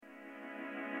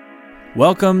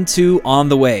Welcome to On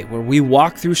the Way, where we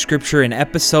walk through Scripture in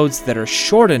episodes that are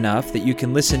short enough that you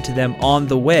can listen to them on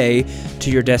the way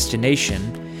to your destination,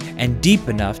 and deep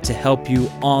enough to help you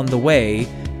on the way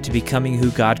to becoming who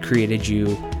God created you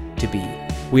to be.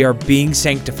 We are being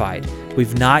sanctified.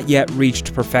 We've not yet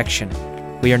reached perfection.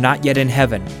 We are not yet in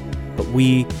heaven, but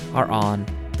we are on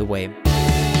the way.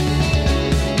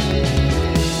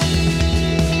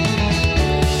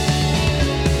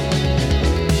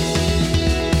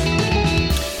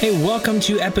 Hey, welcome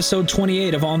to episode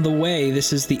 28 of On the Way.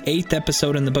 This is the 8th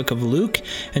episode in the book of Luke,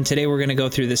 and today we're going to go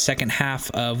through the second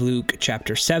half of Luke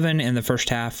chapter 7 and the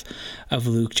first half of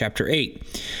Luke chapter 8.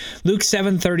 Luke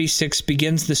 7:36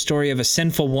 begins the story of a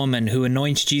sinful woman who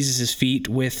anoints Jesus' feet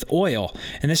with oil,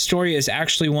 and this story is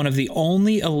actually one of the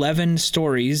only 11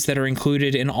 stories that are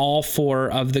included in all 4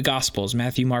 of the Gospels,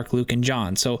 Matthew, Mark, Luke, and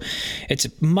John. So it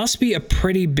must be a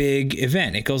pretty big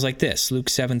event. It goes like this, Luke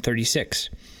 7:36.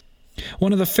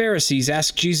 One of the Pharisees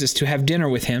asked Jesus to have dinner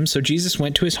with him, so Jesus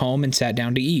went to his home and sat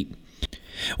down to eat.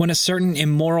 When a certain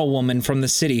immoral woman from the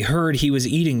city heard he was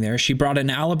eating there, she brought an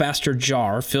alabaster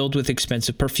jar filled with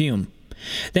expensive perfume.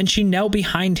 Then she knelt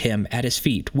behind him at his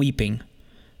feet, weeping.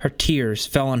 Her tears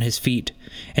fell on his feet,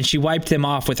 and she wiped them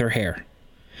off with her hair.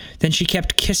 Then she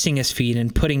kept kissing his feet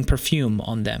and putting perfume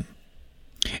on them.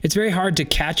 It's very hard to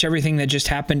catch everything that just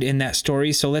happened in that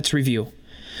story, so let's review.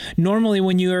 Normally,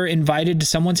 when you are invited to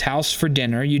someone's house for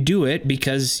dinner, you do it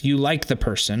because you like the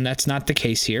person. That's not the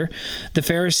case here. The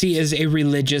Pharisee is a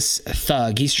religious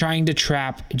thug. He's trying to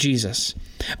trap Jesus.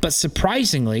 But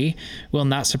surprisingly, well,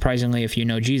 not surprisingly if you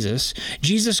know Jesus,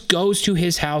 Jesus goes to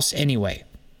his house anyway.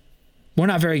 We're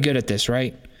not very good at this,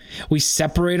 right? We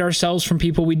separate ourselves from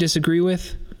people we disagree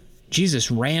with.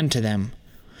 Jesus ran to them.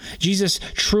 Jesus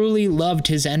truly loved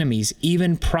his enemies,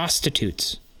 even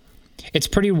prostitutes. It's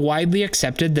pretty widely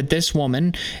accepted that this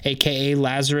woman, aka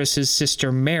Lazarus'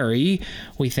 sister Mary,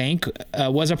 we think,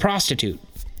 was a prostitute.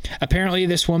 Apparently,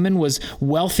 this woman was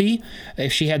wealthy.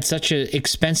 If she had such an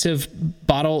expensive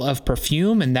bottle of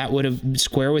perfume, and that would have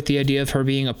square with the idea of her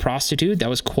being a prostitute. That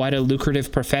was quite a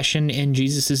lucrative profession in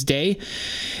Jesus' day.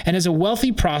 And as a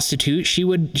wealthy prostitute, she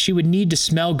would need to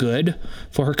smell good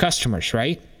for her customers,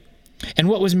 right? And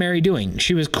what was Mary doing?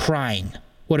 She was crying.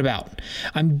 What about?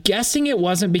 I'm guessing it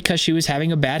wasn't because she was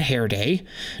having a bad hair day.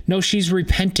 No, she's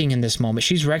repenting in this moment.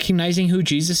 She's recognizing who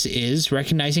Jesus is,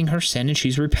 recognizing her sin, and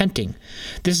she's repenting.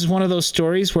 This is one of those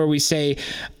stories where we say,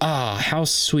 how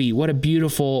sweet, what a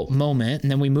beautiful moment,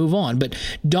 and then we move on. But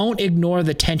don't ignore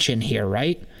the tension here,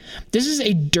 right? This is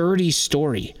a dirty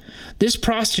story. This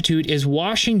prostitute is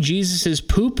washing Jesus'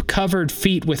 poop-covered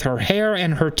feet with her hair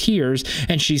and her tears,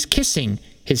 and she's kissing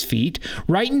his feet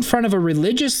right in front of a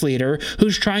religious leader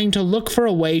who's trying to look for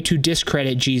a way to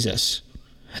discredit Jesus.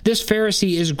 This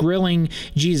Pharisee is grilling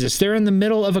Jesus. They're in the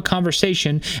middle of a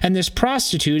conversation, and this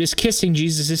prostitute is kissing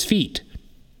Jesus' feet.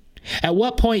 At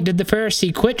what point did the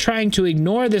Pharisee quit trying to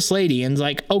ignore this lady and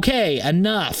like, okay,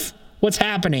 enough. What's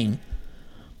happening?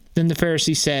 Then the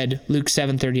Pharisee said, Luke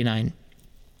 7:39,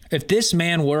 if this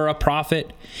man were a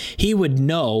prophet, he would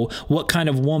know what kind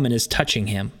of woman is touching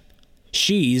him.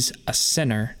 She's a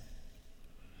sinner.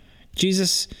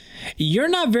 Jesus, you're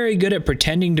not very good at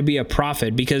pretending to be a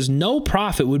prophet because no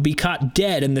prophet would be caught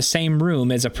dead in the same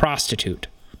room as a prostitute.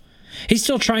 He's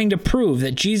still trying to prove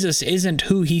that Jesus isn't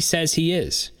who he says he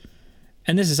is.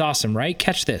 And this is awesome, right?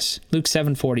 Catch this. Luke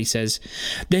 7:40 says,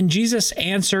 then Jesus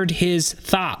answered his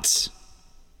thoughts.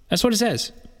 That's what it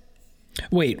says.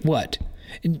 Wait, what?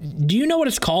 Do you know what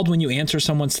it's called when you answer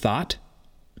someone's thought?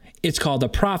 It's called a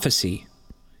prophecy.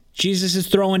 Jesus is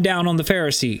throwing down on the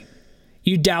Pharisee.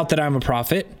 You doubt that I'm a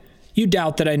prophet. You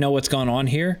doubt that I know what's going on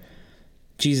here.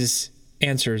 Jesus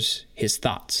answers his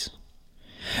thoughts.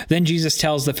 Then Jesus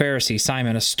tells the Pharisee,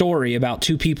 Simon, a story about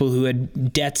 2 people who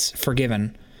had debts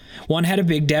forgiven. One had a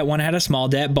big debt, one had a small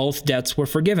debt. Both debts were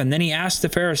forgiven. Then he asked the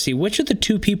Pharisee, which of the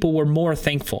 2 people were more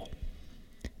thankful?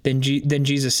 Then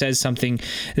Jesus says something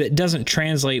that doesn't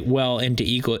translate well into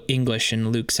English in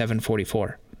Luke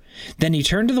 7:44. Then he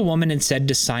turned to the woman and said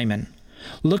to Simon,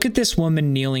 look at this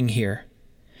woman kneeling here.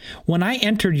 When I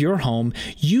entered your home,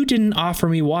 you didn't offer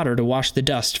me water to wash the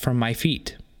dust from my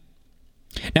feet.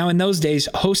 Now, in those days,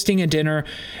 hosting a dinner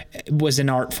was an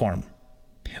art form.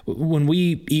 When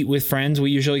we eat with friends, we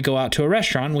usually go out to a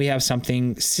restaurant. We have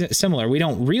something similar. We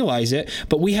don't realize it,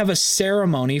 but we have a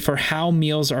ceremony for how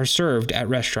meals are served at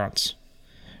restaurants.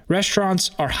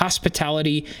 Restaurants are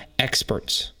hospitality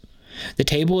experts. The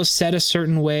table is set a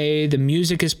certain way, the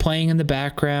music is playing in the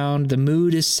background, the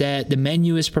mood is set, the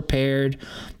menu is prepared,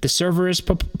 the server is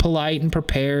polite and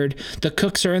prepared, the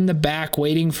cooks are in the back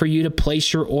waiting for you to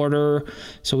place your order.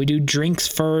 So we do drinks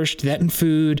first, then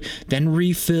food, then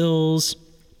refills,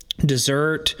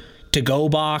 dessert, to-go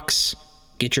box,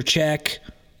 get your check,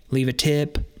 leave a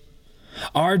tip.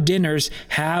 Our dinners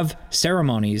have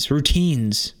ceremonies,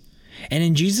 routines. And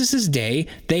in Jesus' day,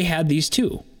 they had these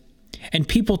too. And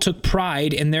people took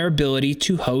pride in their ability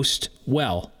to host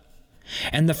well.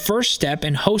 And the first step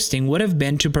in hosting would have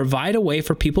been to provide a way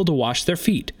for people to wash their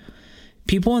feet.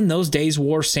 People in those days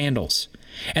wore sandals,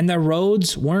 and their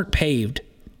roads weren't paved.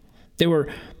 They were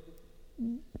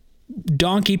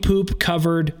donkey poop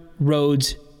covered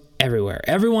roads everywhere.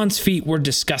 Everyone's feet were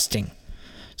disgusting.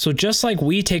 So just like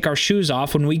we take our shoes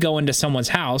off when we go into someone's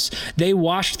house, they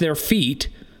washed their feet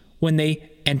when they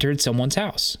entered someone's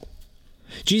house.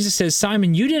 Jesus says,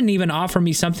 Simon, you didn't even offer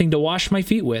me something to wash my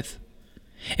feet with.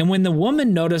 And when the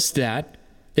woman noticed that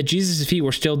Jesus' feet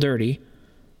were still dirty,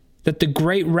 that the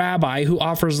great rabbi who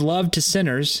offers love to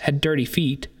sinners had dirty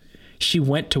feet, she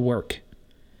went to work.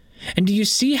 And do you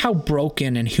see how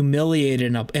broken and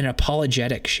humiliated and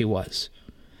apologetic she was?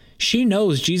 She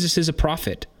knows Jesus is a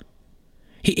prophet.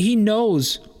 He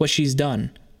knows what she's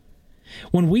done.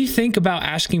 When we think about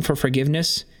asking for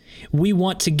forgiveness, we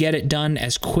want to get it done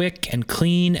as quick and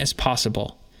clean as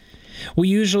possible. We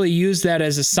usually use that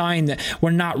as a sign that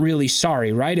we're not really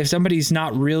sorry, right? If somebody's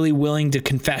not really willing to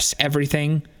confess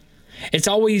everything, it's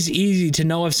always easy to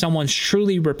know if someone's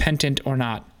truly repentant or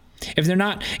not. If they're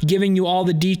not giving you all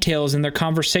the details in their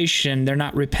conversation, they're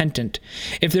not repentant.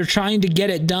 If they're trying to get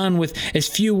it done with as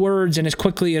few words and as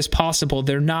quickly as possible,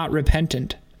 they're not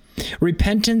repentant.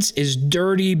 Repentance is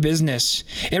dirty business.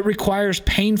 It requires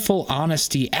painful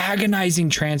honesty,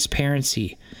 agonizing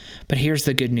transparency. But here's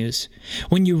the good news.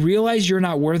 When you realize you're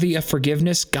not worthy of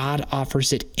forgiveness, God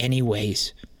offers it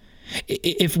anyways.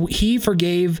 If he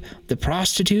forgave the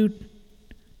prostitute,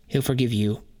 he'll forgive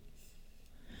you.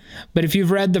 But if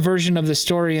you've read the version of the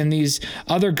story in these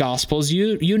other gospels,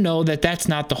 you know that that's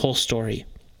not the whole story.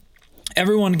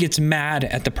 Everyone gets mad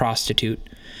at the prostitute.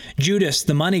 Judas,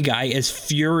 the money guy, is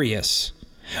furious.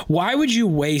 Why would you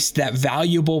waste that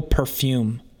valuable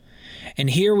perfume? And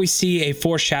here we see a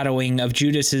foreshadowing of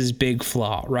Judas's big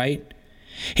flaw, right?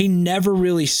 He never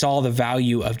really saw the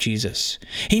value of Jesus.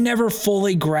 He never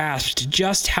fully grasped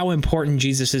just how important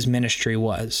Jesus' ministry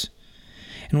was.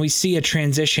 And we see a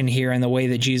transition here in the way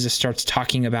that Jesus starts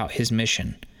talking about his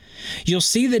mission. You'll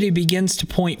see that he begins to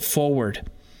point forward,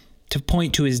 to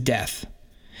point to his death.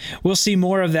 We'll see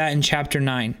more of that in chapter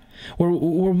 9, where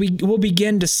we'll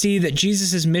begin to see that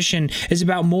Jesus' mission is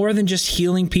about more than just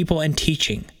healing people and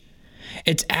teaching.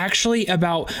 It's actually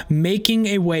about making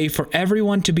a way for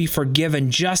everyone to be forgiven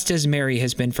just as Mary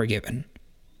has been forgiven.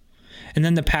 And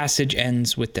then the passage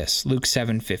ends with this, Luke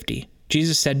 7:50.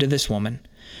 Jesus said to this woman,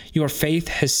 "Your faith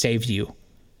has saved you.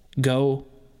 Go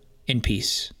in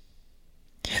peace."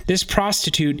 This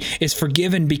prostitute is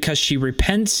forgiven because she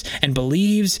repents and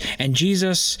believes in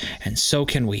Jesus, and so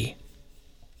can we.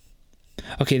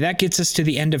 Okay, that gets us to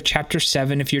the end of chapter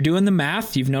 7. If you're doing the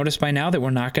math, you've noticed by now that we're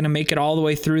not going to make it all the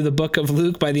way through the book of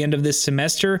Luke by the end of this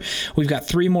semester. We've got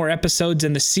 3 more episodes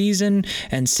in the season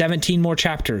and 17 more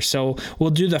chapters. So we'll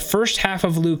do the first half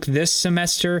of Luke this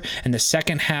semester and the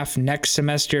second half next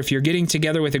semester. If you're getting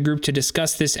together with a group to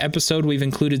discuss this episode, we've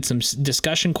included some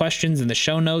discussion questions in the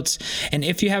show notes. And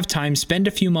if you have time, spend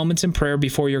a few moments in prayer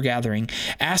before your gathering.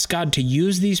 Ask God to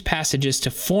use these passages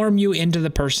to form you into the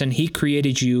person he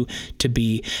created you to be.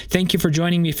 Thank you for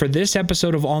joining me for this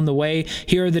episode of On the Way.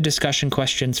 Here are the discussion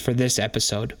questions for this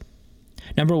episode.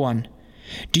 Number 1,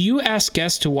 do you ask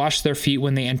guests to wash their feet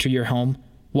when they enter your home?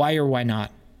 Why or why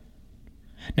not?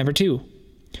 Number 2,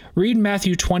 read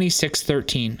Matthew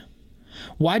 26:13.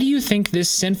 Why do you think this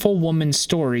sinful woman's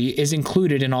story is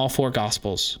included in all 4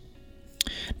 Gospels?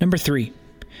 Number 3,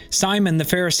 Simon the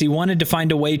Pharisee wanted to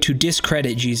find a way to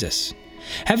discredit Jesus.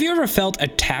 Have you ever felt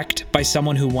attacked by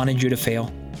someone who wanted you to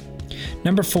fail?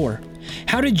 Number 4,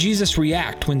 how did Jesus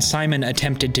react when Simon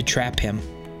attempted to trap him?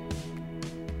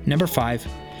 Number 5,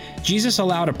 Jesus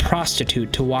allowed a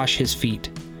prostitute to wash his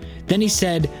feet. Then he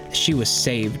said she was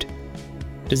saved.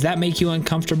 Does that make you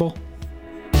uncomfortable?